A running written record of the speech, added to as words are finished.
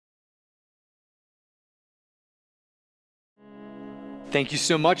Thank you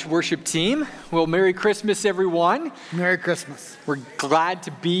so much, worship team. Well, Merry Christmas, everyone. Merry Christmas. We're glad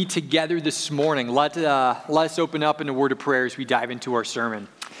to be together this morning. Let us open up in a word of prayer as we dive into our sermon.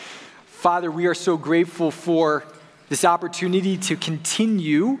 Father, we are so grateful for this opportunity to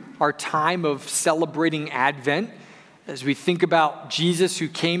continue our time of celebrating Advent as we think about Jesus who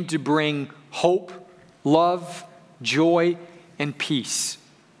came to bring hope, love, joy, and peace.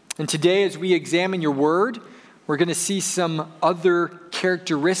 And today, as we examine your word, we're going to see some other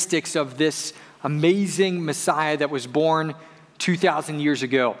characteristics of this amazing Messiah that was born 2,000 years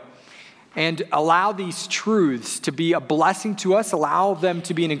ago. And allow these truths to be a blessing to us, allow them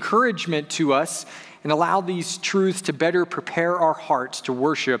to be an encouragement to us, and allow these truths to better prepare our hearts to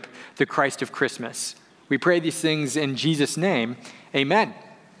worship the Christ of Christmas. We pray these things in Jesus' name. Amen.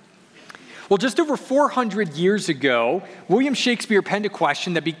 Well, just over 400 years ago, William Shakespeare penned a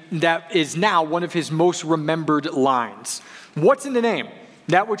question that is now one of his most remembered lines. What's in the name?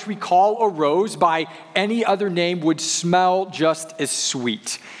 That which we call a rose by any other name would smell just as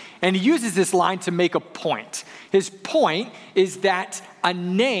sweet. And he uses this line to make a point. His point is that a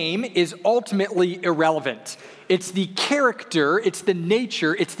name is ultimately irrelevant. It's the character, it's the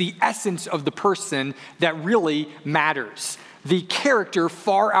nature, it's the essence of the person that really matters. The character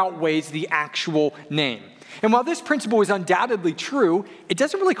far outweighs the actual name. And while this principle is undoubtedly true, it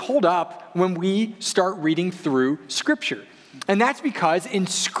doesn't really hold up when we start reading through Scripture. And that's because in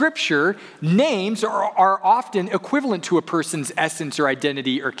Scripture, names are often equivalent to a person's essence or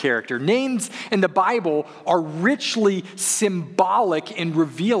identity or character. Names in the Bible are richly symbolic in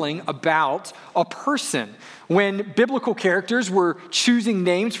revealing about a person. When biblical characters were choosing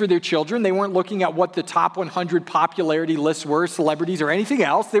names for their children, they weren't looking at what the top 100 popularity lists were, celebrities, or anything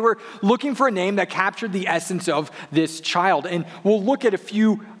else. They were looking for a name that captured the essence of this child. And we'll look at a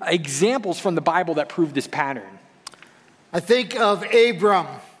few examples from the Bible that prove this pattern. I think of Abram.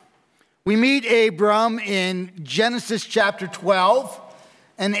 We meet Abram in Genesis chapter 12,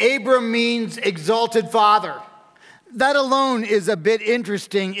 and Abram means exalted father. That alone is a bit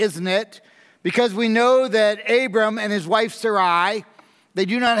interesting, isn't it? Because we know that Abram and his wife Sarai, they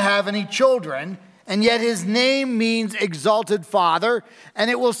do not have any children, and yet his name means exalted father, and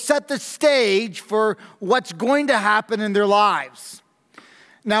it will set the stage for what's going to happen in their lives.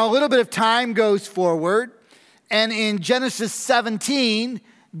 Now, a little bit of time goes forward, and in Genesis 17,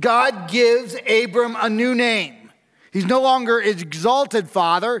 God gives Abram a new name. He's no longer exalted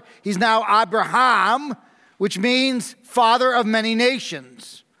father. He's now Abraham, which means father of many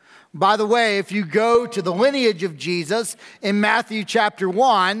nations. By the way, if you go to the lineage of Jesus in Matthew chapter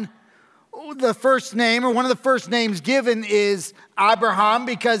 1, the first name, or one of the first names given, is Abraham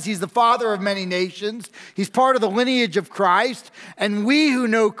because he's the father of many nations. He's part of the lineage of Christ. And we who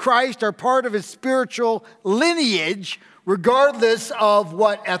know Christ are part of his spiritual lineage, regardless of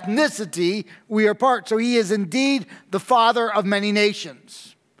what ethnicity we are part. So he is indeed the father of many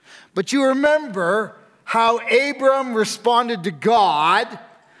nations. But you remember how Abram responded to God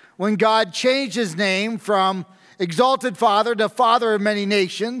when God changed his name from exalted father to father of many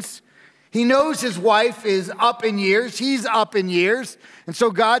nations. He knows his wife is up in years. He's up in years. And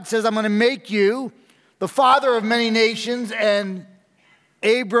so God says, I'm going to make you the father of many nations. And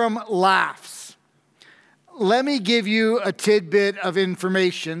Abram laughs. Let me give you a tidbit of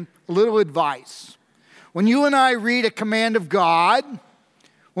information, a little advice. When you and I read a command of God,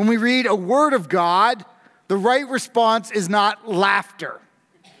 when we read a word of God, the right response is not laughter.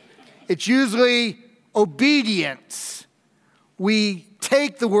 It's usually obedience. We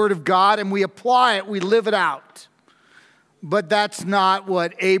take the word of God and we apply it, we live it out. But that's not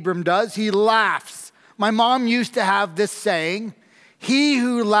what Abram does. He laughs. My mom used to have this saying, he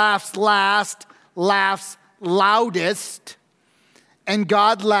who laughs last laughs loudest. And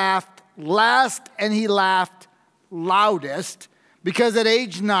God laughed last and he laughed loudest because at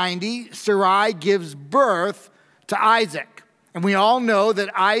age 90, Sarai gives birth to Isaac. And we all know that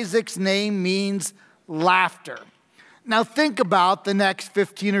Isaac's name means laughter. Now think about the next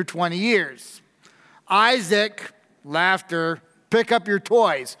 15 or 20 years. Isaac, laughter, pick up your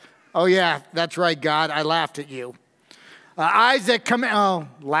toys. Oh yeah, that's right, God, I laughed at you. Isaac, come in. Oh,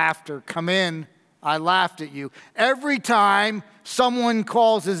 laughter, come in. I laughed at you. Every time someone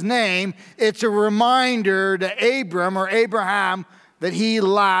calls his name, it's a reminder to Abram or Abraham that he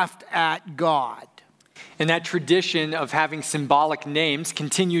laughed at God. And that tradition of having symbolic names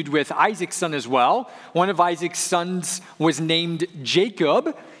continued with Isaac's son as well. One of Isaac's sons was named Jacob.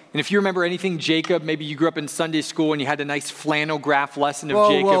 And if you remember anything Jacob, maybe you grew up in Sunday school and you had a nice flannel graph lesson of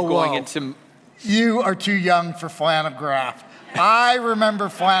Jacob going into... You are too young for flannel graph. I remember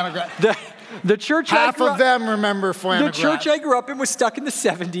flannel graph. The church Half of them remember flannel The church I grew up in was stuck in the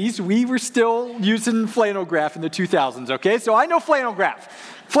 70s. We were still using flannel graph in the 2000s, okay? So I know flannel graph.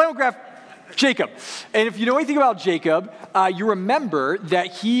 Flannel graph, Jacob. And if you know anything about Jacob, you remember that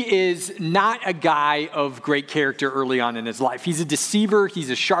he is not a guy of great character early on in his life. He's a deceiver. He's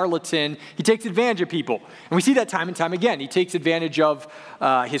a charlatan. He takes advantage of people. And we see that time and time again. He takes advantage of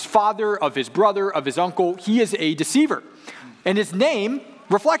his father, of his brother, of his uncle. He is a deceiver. And his name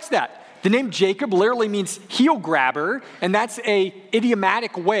reflects that. The name Jacob literally means heel grabber, and that's an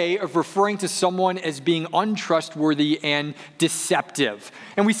idiomatic way of referring to someone as being untrustworthy and deceptive.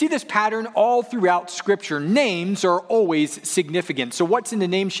 And we see this pattern all throughout Scripture. Names are always significant. So what's in the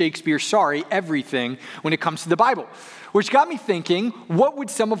name Shakespeare? Sorry, everything when it comes to the Bible. Which got me thinking, what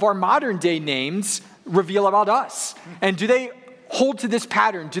would some of our modern day names reveal about us? And do they hold to this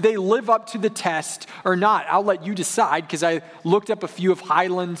pattern? Do they live up to the test or not? I'll let you decide, because I looked up a few of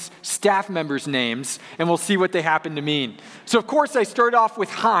Highland's staff members' names, and we'll see what they happen to mean. So, of course, I start off with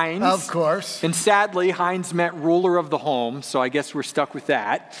Heinz. Of course. And sadly, Heinz meant ruler of the home, so I guess we're stuck with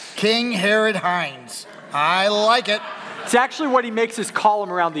that. King Herod Heinz. I like it. It's actually what he makes us call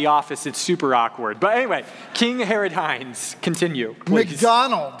him around the office. It's super awkward. But anyway, King Herod Heinz. Continue, please.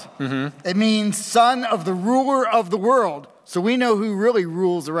 McDonald. Mm-hmm. It means son of the ruler of the world. So we know who really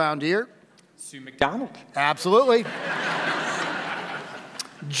rules around here. Sue McDonald. Absolutely.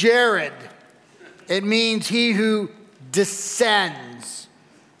 Jared. It means he who descends.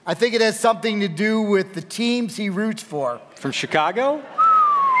 I think it has something to do with the teams he roots for. From Chicago?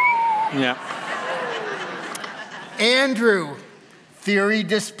 Yeah. Andrew. Theory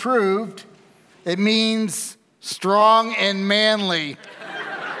disproved. It means strong and manly.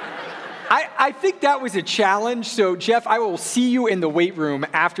 I think that was a challenge. So, Jeff, I will see you in the weight room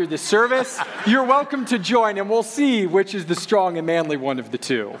after the service. You're welcome to join, and we'll see which is the strong and manly one of the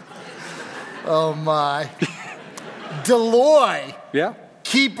two. Oh, my. Deloy. Yeah.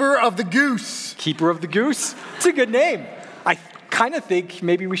 Keeper of the Goose. Keeper of the Goose. It's a good name. I kind of think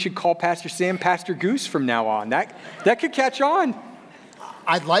maybe we should call Pastor Sam Pastor Goose from now on. That could catch on.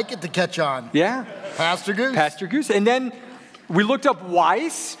 I'd like it to catch on. Yeah. Pastor Goose. Pastor Goose. And then we looked up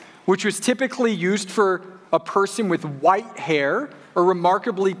Weiss, which was typically used for a person with white hair or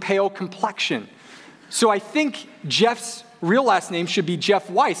remarkably pale complexion. So I think Jeff's real last name should be Jeff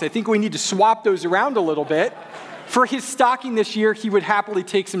Weiss. I think we need to swap those around a little bit. For his stocking this year, he would happily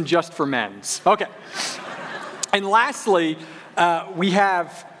take some just for men's. Okay. And lastly, we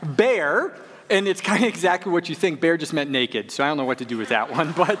have Bear, and it's kind of exactly what you think. Bear just meant naked, so I don't know what to do with that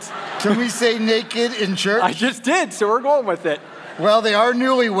one, but... Can we say naked in church? I just did, so we're going with it. Well, they are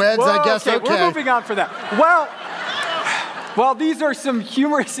newlyweds, I guess, okay. We're moving on for that. Well, these are some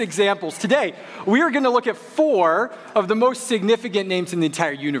humorous examples. Today, we are going to look at 4 of the most significant names in the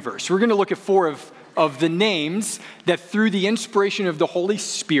entire universe. We're going to look at 4 of the names that through the inspiration of the Holy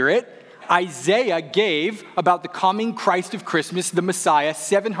Spirit, Isaiah gave about the coming Christ of Christmas, the Messiah,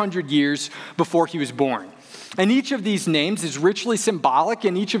 700 years before he was born. And each of these names is richly symbolic,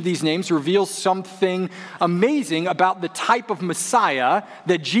 and each of these names reveals something amazing about the type of Messiah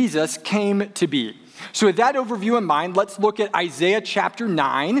that Jesus came to be. So with that overview in mind, let's look at Isaiah chapter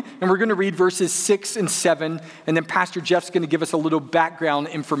 9, and we're going to read verses 6 and 7, and then Pastor Jeff's going to give us a little background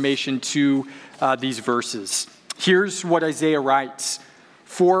information to these verses. Here's what Isaiah writes.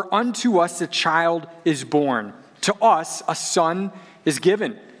 For unto us a child is born, to us a son is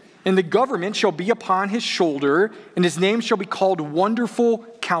given. And the government shall be upon his shoulder, and his name shall be called Wonderful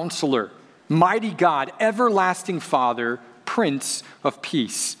Counselor, Mighty God, Everlasting Father, Prince of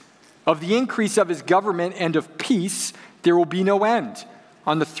Peace. Of the increase of his government and of peace there will be no end,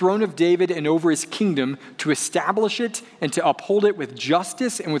 on the throne of David and over his kingdom, to establish it and to uphold it with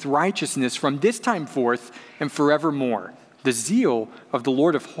justice and with righteousness from this time forth and forevermore. The zeal of the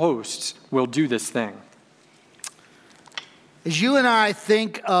Lord of hosts will do this thing. As you and I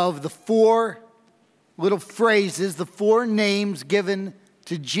think of the 4 little phrases, the 4 names given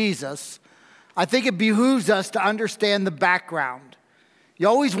to Jesus, I think it behooves us to understand the background. You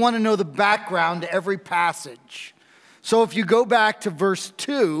always want to know the background to every passage. So if you go back to verse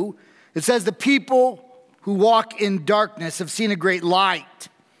 2, it says, the people who walk in darkness have seen a great light.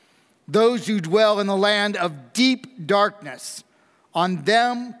 Those who dwell in the land of deep darkness, on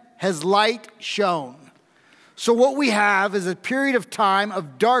them has light shone. So what we have is a period of time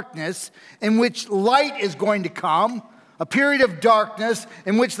of darkness in which light is going to come, a period of darkness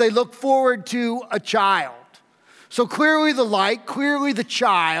in which they look forward to a child. So clearly the light, clearly the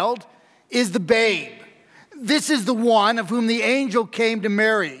child is the babe. This is the one of whom the angel came to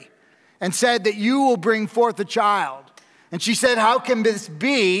Mary and said that you will bring forth a child. And she said, how can this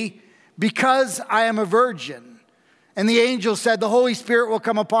be? because I am a virgin. And the angel said, the Holy Spirit will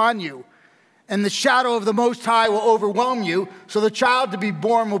come upon you, and the shadow of the Most High will overwhelm you. So the child to be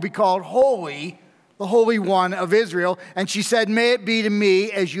born will be called Holy, the Holy One of Israel. And she said, may it be to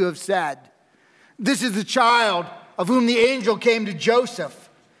me as you have said. This is the child of whom the angel came to Joseph.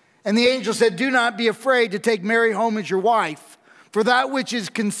 And the angel said, do not be afraid to take Mary home as your wife, for that which is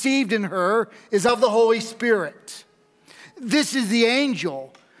conceived in her is of the Holy Spirit. This is the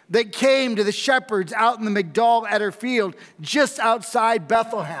angel that came to the shepherds out in the Migdal Eder field just outside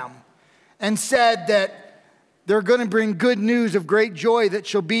Bethlehem and said that they're going to bring good news of great joy that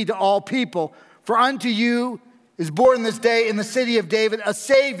shall be to all people. For unto you is born this day in the city of David a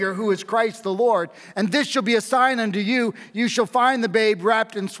Savior who is Christ the Lord. And this shall be a sign unto you. You shall find the babe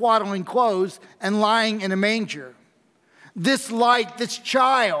wrapped in swaddling clothes and lying in a manger. This light, this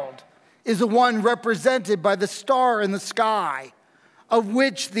child, is the one represented by the star in the sky, of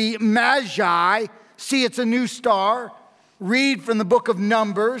which the Magi, see it's a new star, read from the book of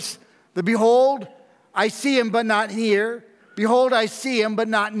Numbers, the behold, I see him but not here. Behold, I see him but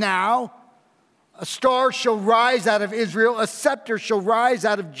not now. A star shall rise out of Israel, a scepter shall rise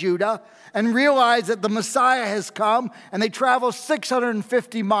out of Judah, and realize that the Messiah has come, and they travel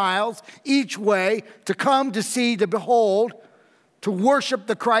 650 miles each way to come to see, to behold, to worship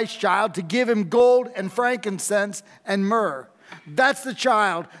the Christ child, to give him gold and frankincense and myrrh. That's the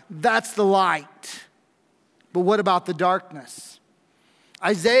child, that's the light. But what about the darkness?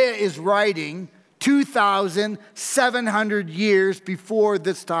 Isaiah is writing 2,700 years before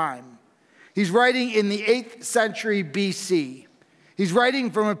this time. He's writing in the 8th century BC. He's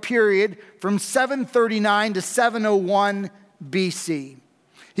writing from a period from 739 to 701 BC.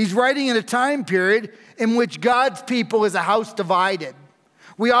 He's writing in a time period in which God's people is a house divided.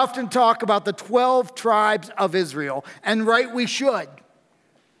 We often talk about the 12 tribes of Israel, and right we should.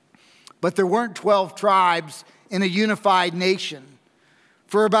 But there weren't 12 tribes in a unified nation.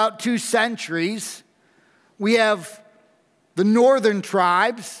 For about 2 centuries, we have the northern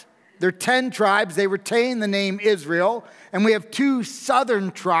tribes. There are 10 tribes. They retain the name Israel. And we have 2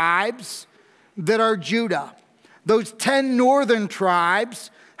 southern tribes that are Judah. Those 10 northern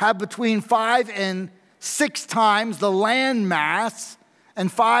tribes have between 5 and 6 times the land mass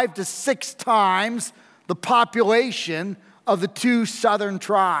and 5 to 6 times the population of the 2 southern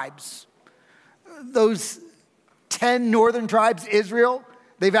tribes. Those 10 northern tribes, Israel,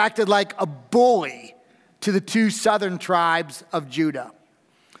 they've acted like a bully to the 2 southern tribes of Judah.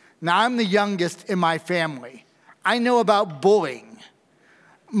 Now, I'm the youngest in my family. I know about bullying.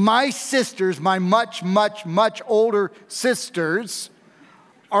 My sisters, my much, much, much older sisters,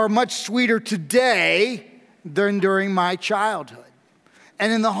 are much sweeter today than during my childhood.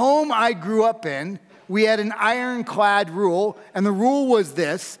 And in the home I grew up in, we had an ironclad rule, and the rule was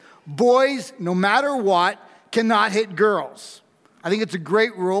this: boys, no matter what, cannot hit girls. I think it's a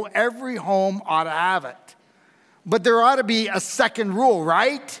great rule. Every home ought to have it. But there ought to be a second rule,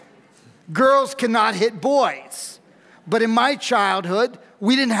 right? Girls cannot hit boys. But in my childhood,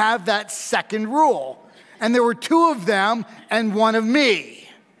 we didn't have that second rule. And there were 2 of them and 1 of me.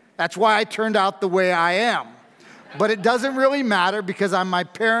 That's why I turned out the way I am. But it doesn't really matter because I'm my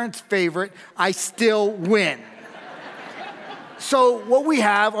parents' favorite. I still win. So what we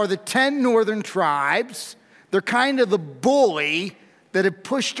have are the 10 northern tribes. They're kind of the bully that have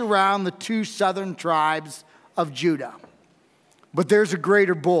pushed around the 2 southern tribes of Judah. But there's a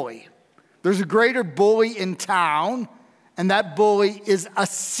greater bully. There's a greater bully in town, and that bully is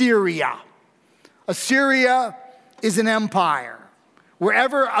Assyria. Assyria is an empire.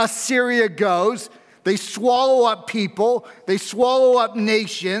 Wherever Assyria goes, they swallow up people, they swallow up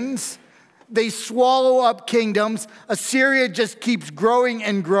nations, they swallow up kingdoms. Assyria just keeps growing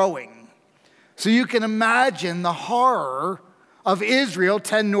and growing. So you can imagine the horror of Israel,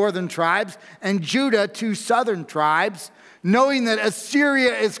 10 northern tribes, and Judah, 2 southern tribes, knowing that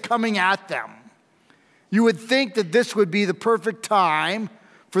Assyria is coming at them. You would think that this would be the perfect time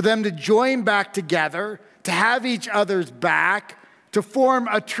for them to join back together, to have each other's back, to form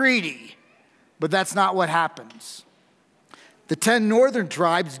a treaty. But that's not what happens. The 10 northern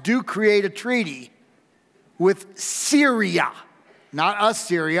tribes do create a treaty with Syria, not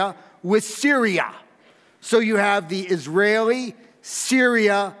Assyria, with Syria. So you have the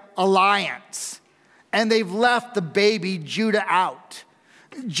Israeli-Syria alliance. And they've left the baby Judah out.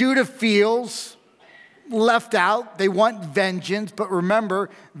 Judah feels left out. They want vengeance. But remember,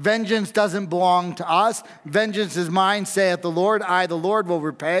 vengeance doesn't belong to us. Vengeance is mine, saith the Lord. I, the Lord, will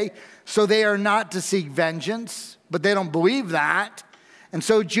repay. So they are not to seek vengeance. But they don't believe that. And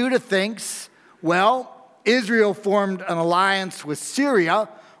so Judah thinks, well, Israel formed an alliance with Syria.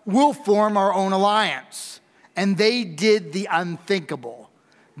 we'll form our own alliance. And they did the unthinkable.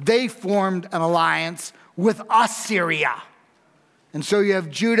 They formed an alliance with Assyria. And so you have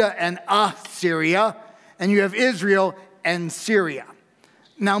Judah and Assyria, and you have Israel and Syria.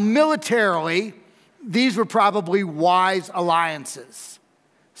 Now, militarily, these were probably wise alliances.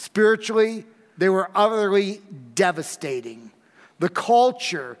 Spiritually, they were utterly devastating. The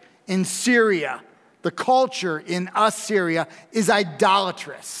culture in Syria, the culture in Assyria is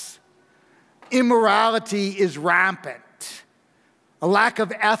idolatrous. Immorality is rampant. A lack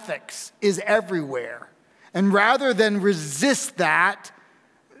of ethics is everywhere. And rather than resist that,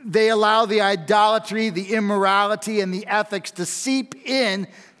 they allow the idolatry, the immorality, and the ethics to seep in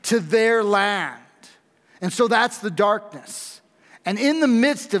to their land. And so that's the darkness. And in the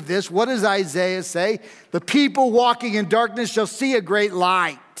midst of this, what does Isaiah say? The people walking in darkness shall see a great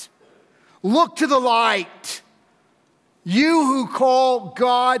light. Look to the light. You who call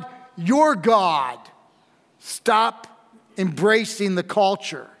God your God, stop embracing the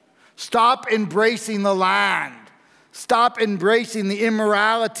culture. Stop embracing the land. Stop embracing the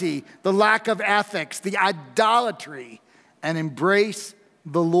immorality, the lack of ethics, the idolatry, and embrace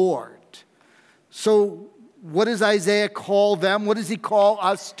the Lord. So what does Isaiah call them? What does he call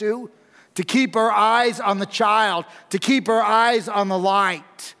us to? To keep our eyes on the child, to keep our eyes on the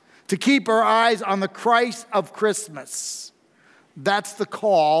light, to keep our eyes on the Christ of Christmas. That's the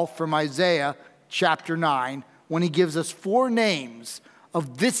call from Isaiah chapter 9 when he gives us 4 names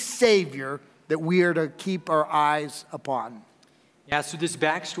of this Savior that we are to keep our eyes upon. Yeah, so this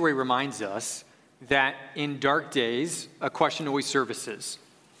backstory reminds us that in dark days, a question always surfaces.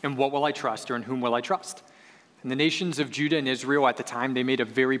 And what will I trust, or in whom will I trust? And the nations of Judah and Israel at the time, they made a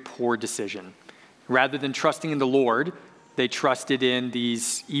very poor decision. Rather than trusting in the Lord, they trusted in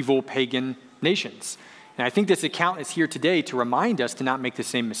these evil pagan nations. And I think this account is here today to remind us to not make the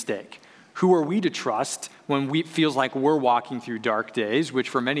same mistake. Who are we to trust when it feels like we're walking through dark days, which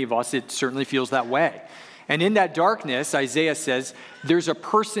for many of us, it certainly feels that way. And in that darkness, Isaiah says, there's a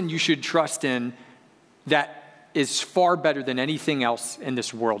person you should trust in that is far better than anything else in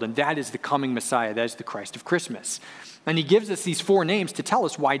this world, and that is the coming Messiah. That is the Christ of Christmas. And he gives us these 4 names to tell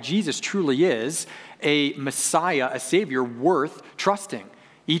us why Jesus truly is a Messiah, a Savior worth trusting.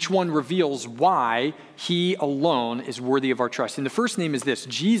 Each one reveals why he alone is worthy of our trust. And the first name is this: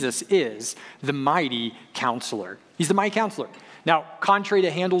 Jesus is the mighty counselor. He's the mighty counselor. Now, contrary to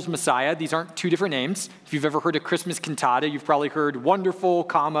Handel's Messiah, these aren't 2 different names. If you've ever heard a Christmas cantata, you've probably heard wonderful,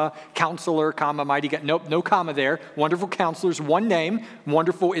 comma, counselor, comma, mighty God. Nope, no comma there. Wonderful counselor's one name.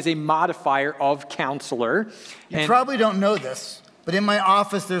 Wonderful is a modifier of counselor. You probably don't know this, but in my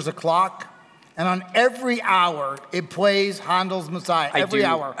office there's a clock. And on every hour, it plays Handel's Messiah. Every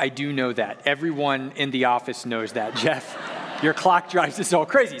hour. I do know that. Everyone in the office knows that, Jeff. Your clock drives us all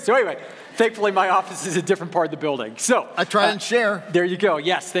crazy. So anyway, thankfully my office is a different part of the building. So I try and share. There you go.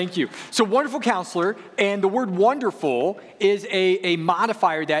 Yes, thank you. So wonderful counselor, and the word wonderful is a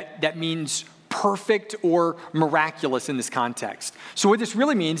modifier that means perfect or miraculous in this context. So what this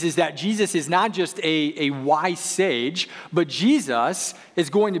really means is that Jesus is not just a wise sage, but Jesus is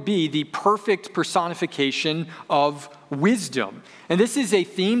going to be the perfect personification of wisdom. And this is a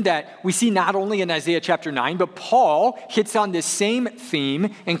theme that we see not only in Isaiah chapter 9, but Paul hits on this same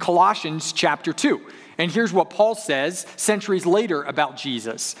theme in Colossians chapter 2. And here's what Paul says centuries later about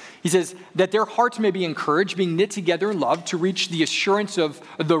Jesus. He says that their hearts may be encouraged, being knit together in love, to reach the assurance of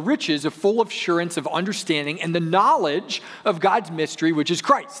the riches of full assurance of understanding and the knowledge of God's mystery, which is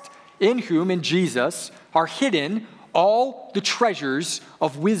Christ, in whom, in Jesus, are hidden all the treasures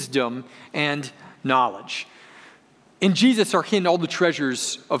of wisdom and knowledge. In Jesus are hidden all the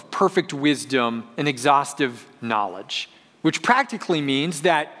treasures of perfect wisdom and exhaustive knowledge, which practically means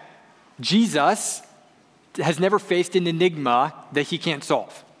that Jesus has never faced an enigma that he can't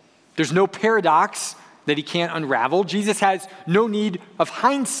solve. There's no paradox that he can't unravel. Jesus has no need of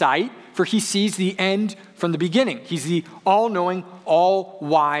hindsight, for he sees the end from the beginning. He's the all-knowing,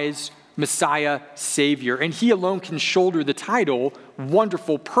 all-wise Messiah Savior, and he alone can shoulder the title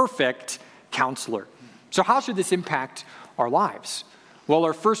Wonderful, Perfect Counselor. So how should this impact our lives? Well,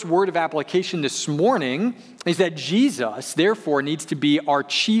 our first word of application this morning is that Jesus, therefore, needs to be our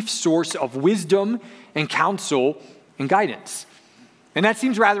chief source of wisdom and counsel and guidance. And that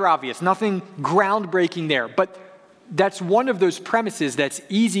seems rather obvious, nothing groundbreaking there, but that's one of those premises that's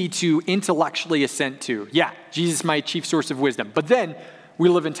easy to intellectually assent to. Yeah, Jesus is my chief source of wisdom. But then we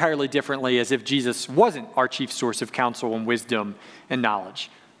live entirely differently as if Jesus wasn't our chief source of counsel and wisdom and knowledge.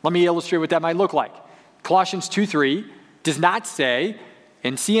 Let me illustrate what that might look like. Colossians 2:3 does not say,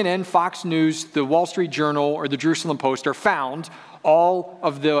 and CNN, Fox News, the Wall Street Journal, or the Jerusalem Post are found all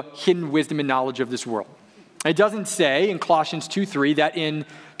of the hidden wisdom and knowledge of this world. It doesn't say in Colossians 2:3 that in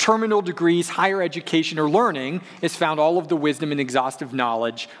terminal degrees, higher education, or learning is found all of the wisdom and exhaustive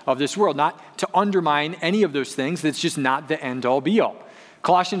knowledge of this world. Not to undermine any of those things, that's just not the end-all be-all.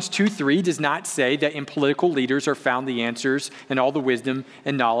 Colossians 2:3 does not say that in political leaders are found the answers and all the wisdom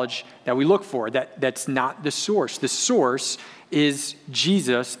and knowledge that we look for. That's not the source. The source is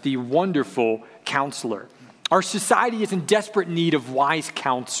Jesus, the wonderful counselor. Our society is in desperate need of wise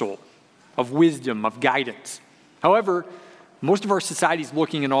counsel, of wisdom, of guidance. However, most of our society is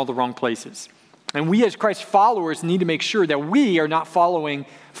looking in all the wrong places. And we as Christ followers need to make sure that we are not falling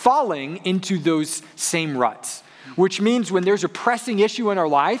into those same ruts, which means when there's a pressing issue in our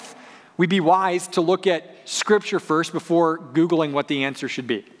life, we'd be wise to look at Scripture first before Googling what the answer should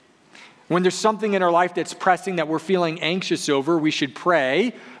be. When there's something in our life that's pressing that we're feeling anxious over, we should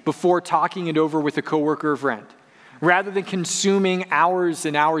pray before talking it over with a coworker or friend. Rather than consuming hours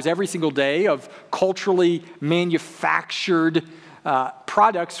and hours every single day of culturally manufactured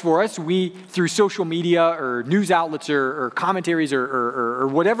products for us, we, through social media or news outlets or commentaries or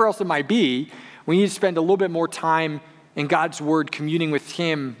whatever else it might be, we need to spend a little bit more time in God's Word, communing with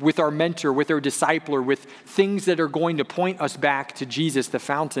Him, with our mentor, with our discipler, with things that are going to point us back to Jesus, the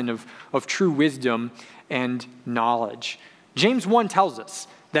fountain of true wisdom and knowledge. James 1 tells us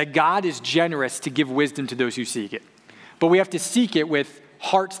that God is generous to give wisdom to those who seek it. But we have to seek it with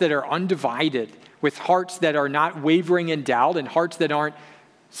hearts that are undivided, with hearts that are not wavering in doubt, and hearts that aren't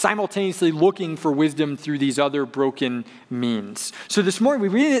simultaneously looking for wisdom through these other broken means. So this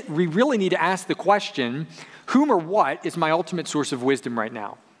morning, we really need to ask the question, whom or what is my ultimate source of wisdom right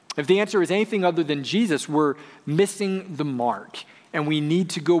now? If the answer is anything other than Jesus, we're missing the mark, and we need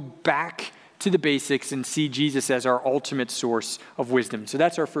to go back to the basics and see Jesus as our ultimate source of wisdom. So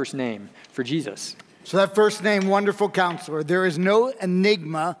that's our first name for Jesus. So that first name, Wonderful Counselor. There is no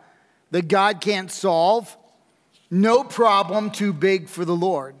enigma that God can't solve, no problem too big for the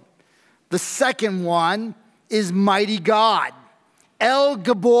Lord. The second one is Mighty God, El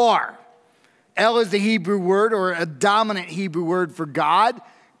Gabor. El is the Hebrew word, or a dominant Hebrew word for God.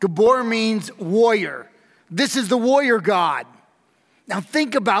 Gabor means warrior. This is the warrior God. Now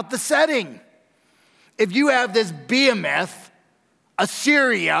think about the setting. If you have this behemoth,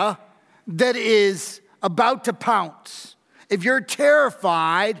 Assyria, that is about to pounce, if you're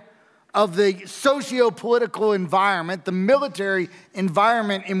terrified of the socio-political environment, the military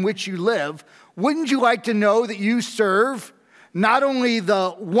environment in which you live, wouldn't you like to know that you serve not only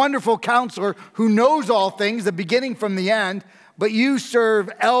the wonderful counselor who knows all things, the beginning from the end, but you serve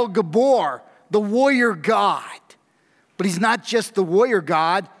El Gabor, the warrior God. But he's not just the warrior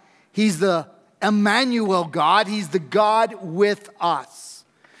God, he's the Emmanuel God, he's the God with us.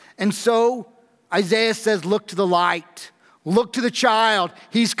 And so Isaiah says, look to the light. Look to the child.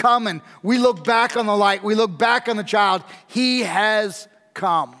 He's coming. We look back on the light. We look back on the child. He has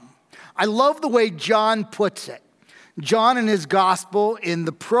come. I love the way John puts it. John in his gospel, in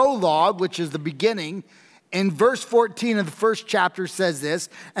the prologue, which is the beginning, in verse 14 of the first chapter says this,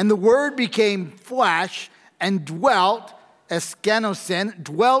 and the Word became flesh and dwelt, eskenosin,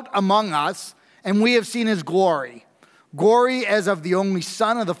 dwelt among us, and we have seen his glory. Glory as of the only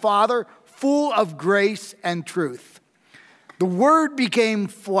Son of the Father, full of grace and truth. The Word became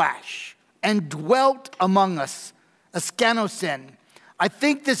flesh and dwelt among us, eskenosin. I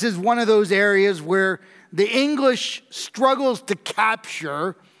think this is one of those areas where the English struggles to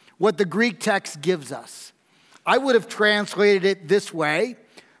capture what the Greek text gives us. I would have translated it this way.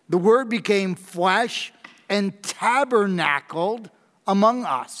 The Word became flesh and tabernacled among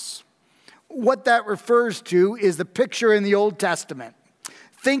us. What that refers to is the picture in the Old Testament.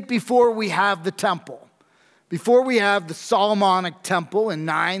 Think before we have the temple. Before we have the Solomonic temple in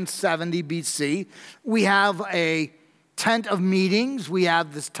 970 BC, we have a tent of meetings. We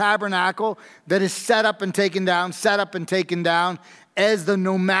have this tabernacle that is set up and taken down as the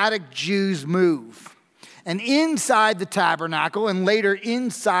nomadic Jews move. And inside the tabernacle and later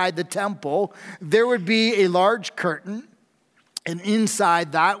inside the temple, there would be a large curtain. And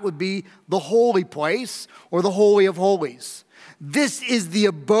inside that would be the holy place, or the Holy of Holies. This is the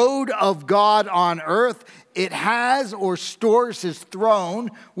abode of God on earth. It has or stores his throne,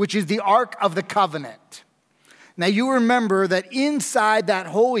 which is the Ark of the Covenant. Now you remember that inside that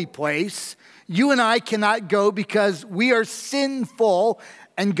holy place, you and I cannot go because we are sinful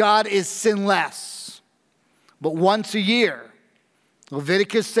and God is sinless. But once a year,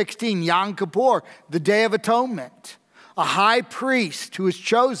 Leviticus 16, Yom Kippur, the Day of Atonement, a high priest who is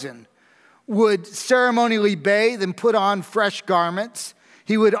chosen would ceremonially bathe and put on fresh garments.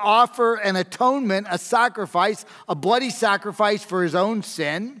 He would offer an atonement, a sacrifice, a bloody sacrifice for his own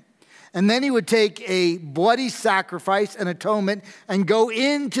sin. And then he would take a bloody sacrifice, an atonement, and go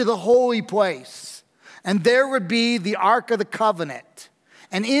into the holy place. And there would be the Ark of the Covenant.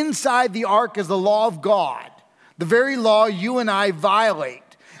 And inside the Ark is the law of God, the very law you and I violate.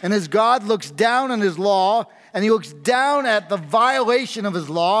 And as God looks down on his law, and he looks down at the violation of his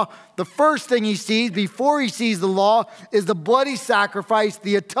law, the first thing he sees before he sees the law is the bloody sacrifice,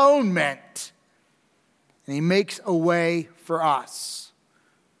 the atonement. And he makes a way for us.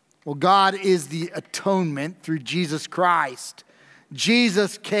 Well, God is the atonement through Jesus Christ.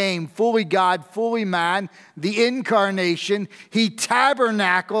 Jesus came, fully God, fully man, the incarnation. He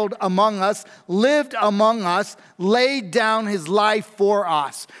tabernacled among us, lived among us, laid down his life for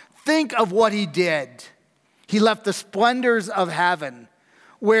us. Think of what he did. He left the splendors of heaven,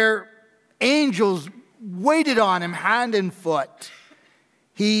 where angels waited on him hand and foot.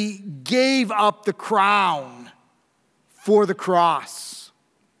 He gave up the crown for the cross.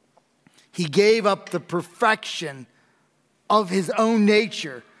 He gave up the perfection of his own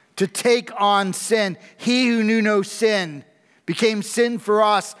nature to take on sin. He who knew no sin became sin for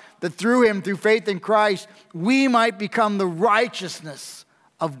us, that through him, through faith in Christ, we might become the righteousness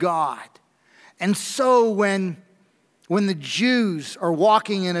of God. And so when the Jews are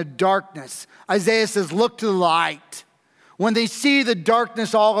walking in a darkness, Isaiah says, look to the light. When they see the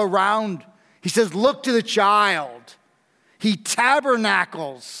darkness all around, he says, look to the child. He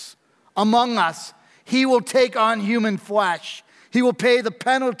tabernacles among us. He will take on human flesh. He will pay the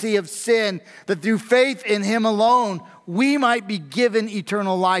penalty of sin, that through faith in him alone, we might be given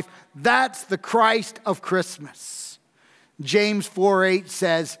eternal life. That's the Christ of Christmas. James 4:8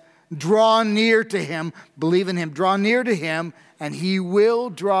 says, draw near to him, believe in him, draw near to him, and he will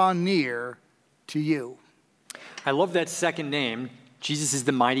draw near to you. I love that second name. Jesus is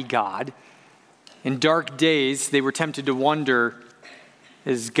the mighty God. In dark days, they were tempted to wonder,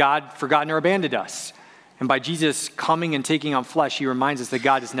 has God forgotten or abandoned us? And by Jesus coming and taking on flesh, he reminds us that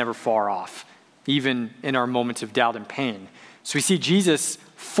God is never far off, even in our moments of doubt and pain. So we see Jesus'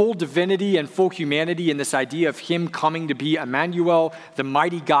 full divinity and full humanity in this idea of him coming to be Emmanuel, the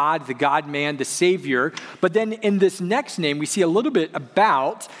mighty God, the God-man, the Savior. But then in this next name, we see a little bit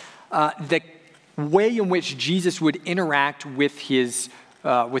about the way in which Jesus would interact with his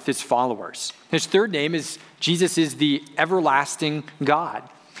followers. His third name is Jesus is the everlasting God.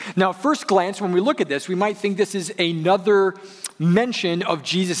 Now, at first glance, when we look at this, we might think this is another mention of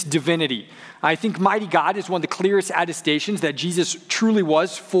Jesus' divinity. I think mighty God is one of the clearest attestations that Jesus truly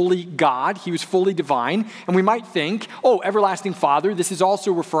was fully God. He was fully divine. And we might think, oh, everlasting Father, this is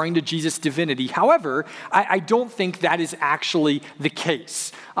also referring to Jesus' divinity. However, I don't think that is actually the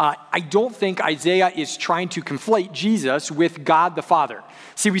case. I don't think Isaiah is trying to conflate Jesus with God the Father.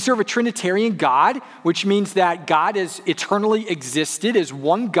 See, we serve a Trinitarian God, which means that God has eternally existed as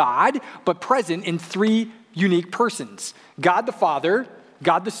one God, but present in three unique persons. God the Father,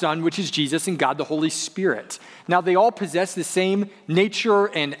 God the Son, which is Jesus, and God the Holy Spirit. Now, they all possess the same nature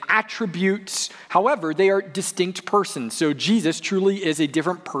and attributes. However, they are distinct persons. So Jesus truly is a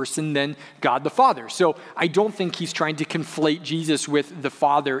different person than God the Father. So I don't think he's trying to conflate Jesus with the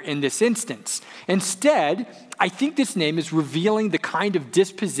Father in this instance. Instead, I think this name is revealing the kind of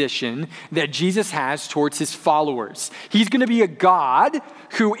disposition that Jesus has towards his followers. He's going to be a God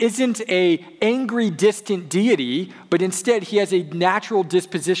who isn't an angry, distant deity, but instead he has a natural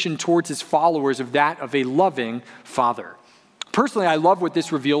disposition towards his followers of that of a loving Father. Personally, I love what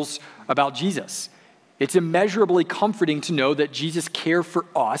this reveals about Jesus. It's immeasurably comforting to know that Jesus' care for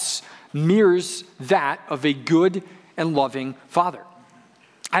us mirrors that of a good and loving Father.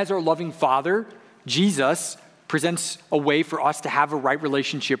 As our loving Father, Jesus presents a way for us to have a right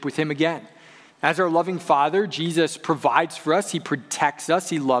relationship with him again. As our loving Father, Jesus provides for us, he protects us,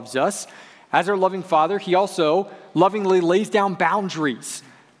 he loves us. As our loving Father, he also lovingly lays down boundaries.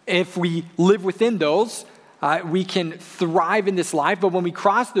 If we live within those, we can thrive in this life, but when we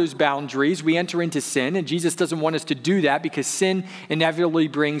cross those boundaries, we enter into sin, and Jesus doesn't want us to do that because sin inevitably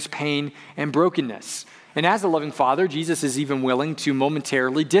brings pain and brokenness. And as a loving Father, Jesus is even willing to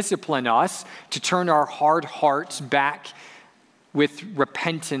momentarily discipline us to turn our hard hearts back with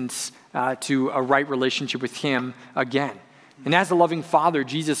repentance to a right relationship with him again. And as a loving Father,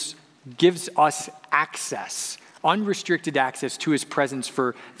 Jesus gives us access, unrestricted access to his presence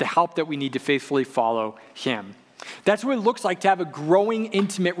for the help that we need to faithfully follow him. That's what it looks like to have a growing,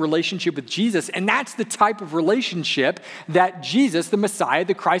 intimate relationship with Jesus. And that's the type of relationship that Jesus, the Messiah,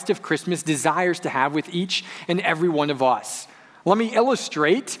 the Christ of Christmas, desires to have with each and every one of us. Let me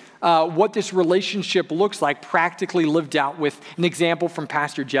illustrate what this relationship looks like practically lived out with an example from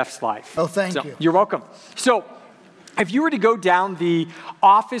Pastor Jeff's life. Oh, thank you. You're welcome. So if you were to go down the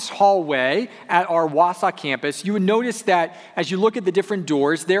office hallway at our Wausau campus, you would notice that as you look at the different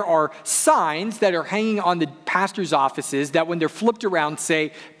doors, there are signs that are hanging on the pastor's offices that when they're flipped around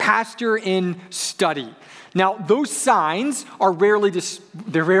say, Pastor in Study. Now, those signs are rarely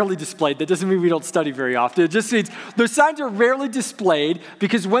displayed. That doesn't mean we don't study very often. It just means those signs are rarely displayed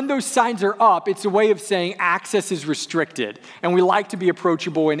because when those signs are up, it's a way of saying access is restricted, and we like to be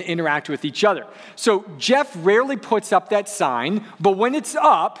approachable and interact with each other. So Jeff rarely puts up that sign, but when it's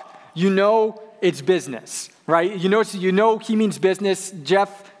up, you know it's business, right? You know he means business.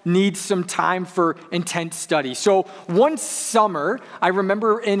 Jeff needs some time for intense study. So one summer, I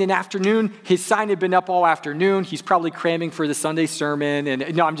remember in an afternoon, his sign had been up all afternoon. He's probably cramming for the Sunday sermon.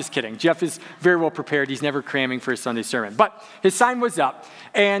 And no, I'm just kidding. Jeff is very well prepared. He's never cramming for a Sunday sermon. But his sign was up.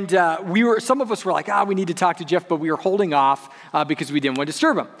 And some of us were like, we need to talk to Jeff, but we were holding off because we didn't want to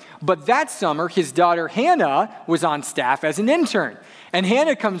disturb him. But that summer, his daughter Hannah was on staff as an intern. And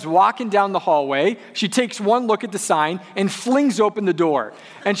Hannah comes walking down the hallway. She takes one look at the sign and flings open the door.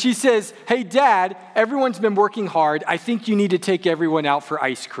 And she says, hey, Dad, everyone's been working hard. I think you need to take everyone out for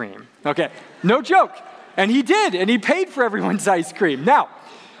ice cream. Okay, no joke. And he did, and he paid for everyone's ice cream. Now,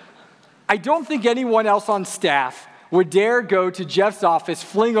 I don't think anyone else on staff would dare go to Jeff's office,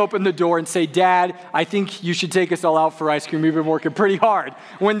 fling open the door and say, Dad, I think you should take us all out for ice cream. We've been working pretty hard.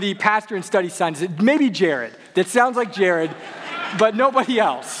 When the Pastor in Study sign said, maybe Jared. That sounds like Jared, but nobody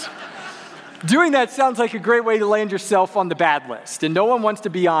else. Doing that sounds like a great way to land yourself on the bad list. And no one wants to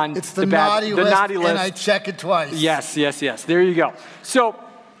be on the naughty list. And I check it twice. Yes. There you go. So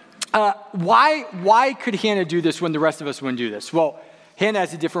why could Hannah do this when the rest of us wouldn't do this? Well, Hannah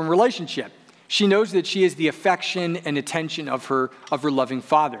has a different relationship. She knows that she is the affection and attention of her loving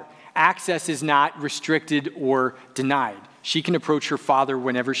father. Access is not restricted or denied. She can approach her father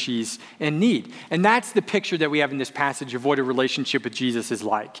whenever she's in need. And that's the picture that we have in this passage of what a relationship with Jesus is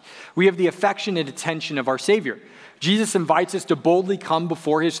like. We have the affection and attention of our Savior. Jesus invites us to boldly come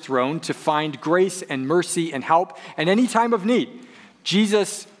before his throne to find grace and mercy and help at any time of need.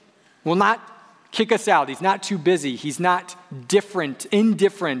 Jesus will not kick us out. He's not too busy. He's not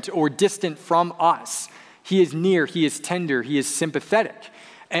indifferent, or distant from us. He is near. He is tender. He is sympathetic.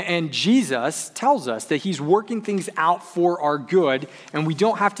 And Jesus tells us that he's working things out for our good, and we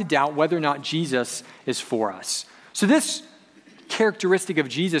don't have to doubt whether or not Jesus is for us. So this characteristic of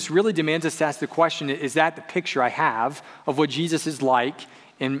Jesus really demands us to ask the question, is that the picture I have of what Jesus is like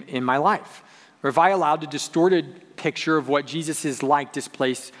in my life? Or have I allowed a distorted picture of what Jesus is like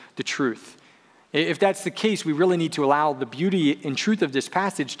displace the truth? If that's the case, we really need to allow the beauty and truth of this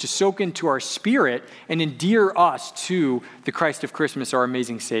passage to soak into our spirit and endear us to the Christ of Christmas, our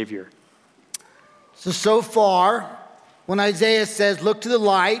amazing Savior. So far, when Isaiah says, look to the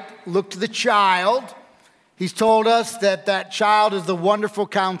light, look to the child, he's told us that that child is the wonderful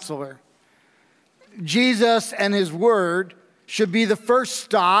counselor. Jesus and his word should be the first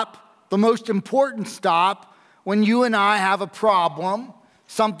stop, the most important stop when you and I have a problem,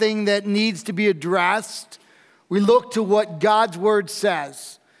 something that needs to be addressed. We look to what God's word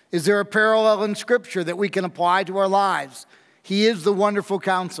says. Is there a parallel in Scripture that we can apply to our lives? He is the wonderful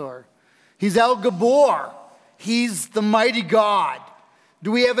counselor. He's El Gabor. He's the mighty God.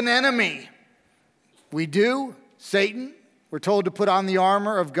 Do we have an enemy? We do. Satan. We're told to put on the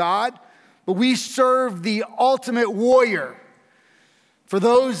armor of God. But we serve the ultimate warrior. For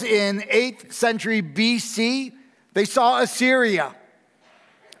those in 8th century BC, they saw Assyria,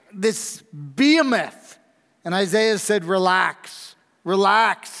 this behemoth. And Isaiah said, relax,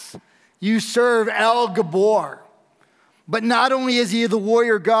 relax. You serve El Gabor. But not only is he the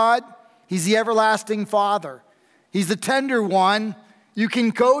warrior God, he's the everlasting Father. He's the tender one. You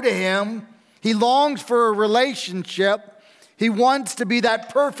can go to him. He longs for a relationship. He wants to be that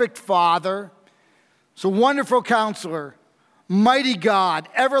perfect Father. So wonderful counselor, mighty God,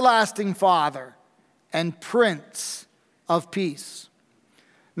 everlasting Father, and Prince of Peace.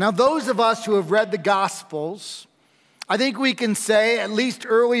 Now, those of us who have read the Gospels, I think we can say, at least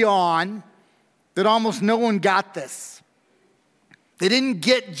early on, that almost no one got this. They didn't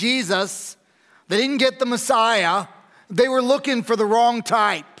get Jesus. They didn't get the Messiah. They were looking for the wrong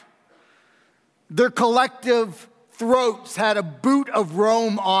type. Their collective throats had a boot of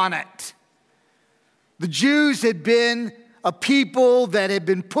Rome on it. The Jews had been a people that had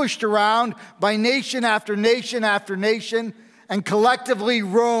been pushed around by nation after nation after nation, and collectively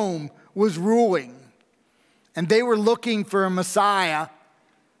Rome was ruling. And they were looking for a Messiah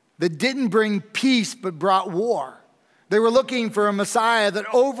that didn't bring peace but brought war. They were looking for a Messiah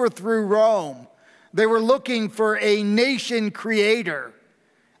that overthrew Rome. They were looking for a nation creator,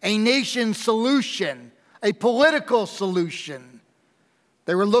 a nation solution, a political solution.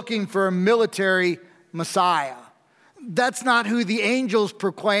 They were looking for a military Messiah. That's not who the angels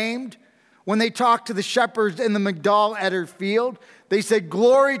proclaimed. When they talked to the shepherds in the Migdal Eder field, they said,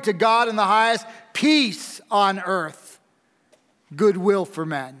 "Glory to God in the highest, peace on earth, goodwill for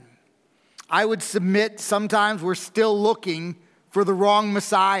men." I would submit sometimes we're still looking for the wrong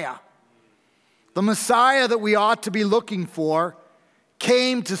Messiah. The Messiah that we ought to be looking for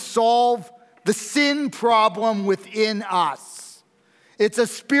came to solve the sin problem within us. It's a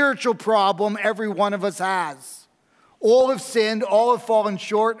spiritual problem every one of us has. All have sinned, all have fallen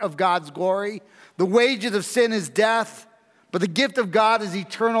short of God's glory. The wages of sin is death, but the gift of God is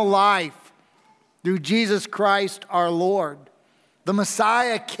eternal life through Jesus Christ our Lord. The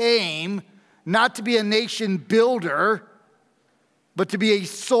Messiah came not to be a nation builder, but to be a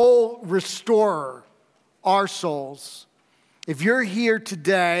soul restorer, our souls. If you're here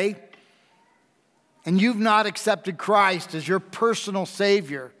today and you've not accepted Christ as your personal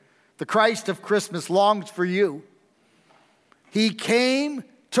Savior, the Christ of Christmas longs for you. He came,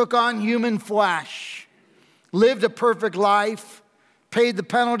 took on human flesh, lived a perfect life, paid the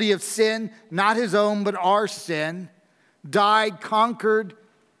penalty of sin, not his own, but our sin, died, conquered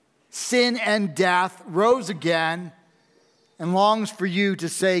sin and death, rose again, and longs for you to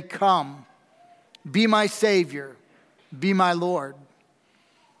say, "Come, be my Savior, be my Lord."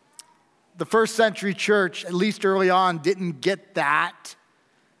 The first century church, at least early on, didn't get that.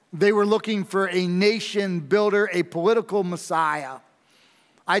 They were looking for a nation builder, a political Messiah.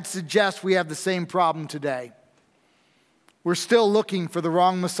 I'd suggest we have the same problem today. We're still looking for the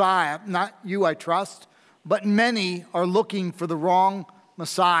wrong Messiah. Not you, I trust, but many are looking for the wrong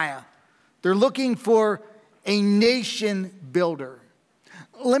Messiah. They're looking for a nation builder.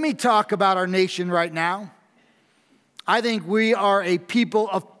 Let me talk about our nation right now. I think we are a people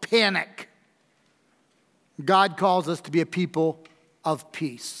of panic. God calls us to be a people of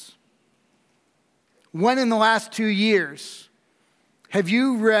peace. When in the last 2 years have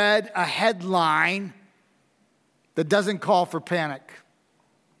you read a headline that doesn't call for panic?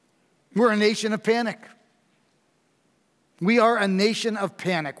 We're a nation of panic. We are a nation of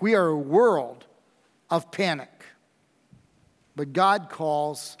panic. We are a world of panic. But God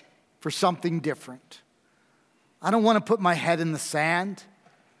calls for something different. I don't want to put my head in the sand.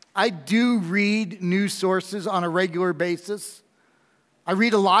 I do read news sources on a regular basis. I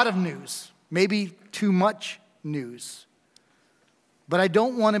read a lot of news, maybe too much news. But I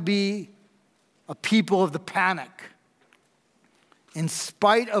don't want to be a people of the panic. In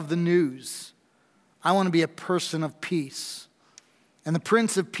spite of the news, I want to be a person of peace. And the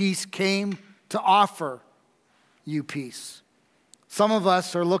Prince of Peace came to offer you peace. Some of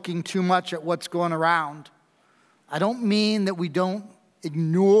us are looking too much at what's going around. I don't mean that we don't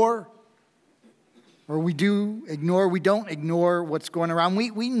ignore, or we don't ignore what's going around.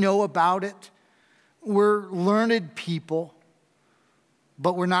 We know about it. We're learned people,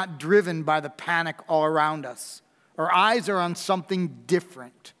 but we're not driven by the panic all around us. Our eyes are on something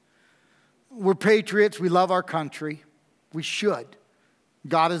different. We're patriots. We love our country. We should.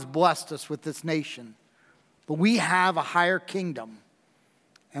 God has blessed us with this nation. But we have a higher kingdom.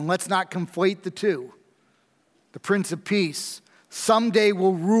 And let's not conflate the two. The Prince of Peace someday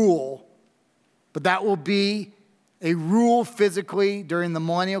will rule, but that will be a rule physically during the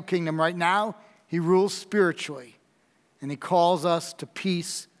millennial kingdom. Right now, he rules spiritually, and he calls us to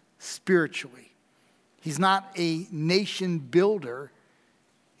peace spiritually. He's not a nation builder.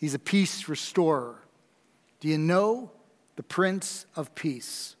 He's a peace restorer. Do you know the Prince of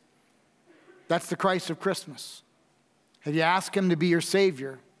Peace? That's the Christ of Christmas. Have you asked him to be your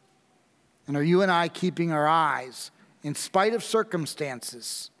Savior? And are you and I keeping our eyes, in spite of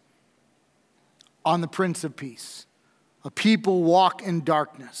circumstances, on the Prince of Peace? A people walk in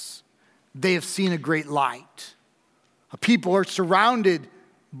darkness. They have seen a great light. A people are surrounded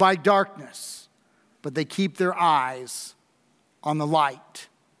by darkness, but they keep their eyes on the light.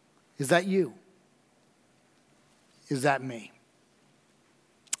 Is that you? Is that me?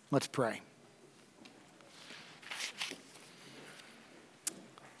 Let's pray.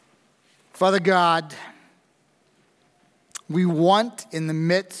 Father God, we want in the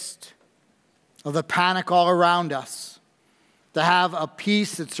midst of the panic all around us to have a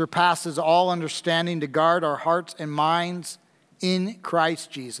peace that surpasses all understanding, to guard our hearts and minds in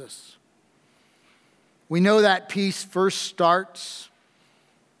Christ Jesus. We know that peace first starts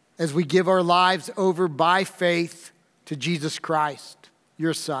as we give our lives over by faith to Jesus Christ,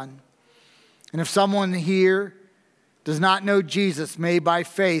 your Son. And if someone here does not know Jesus may by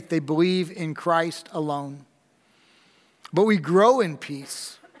faith they believe in Christ alone. But we grow in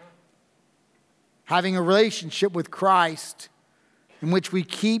peace, having a relationship with Christ in which we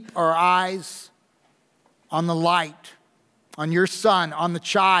keep our eyes on the light, on your Son, on the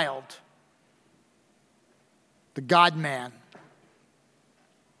child, the God-man.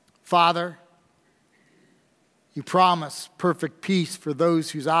 Father, you promise perfect peace for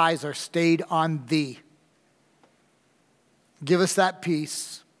those whose eyes are stayed on thee. Give us that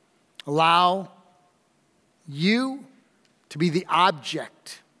peace. Allow you to be the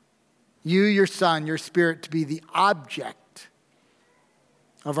object. You, your Son, your Spirit to be the object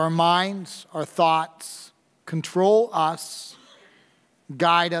of our minds, our thoughts. Control us,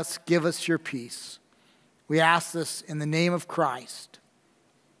 guide us, give us your peace. We ask this in the name of Christ.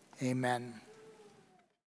 Amen.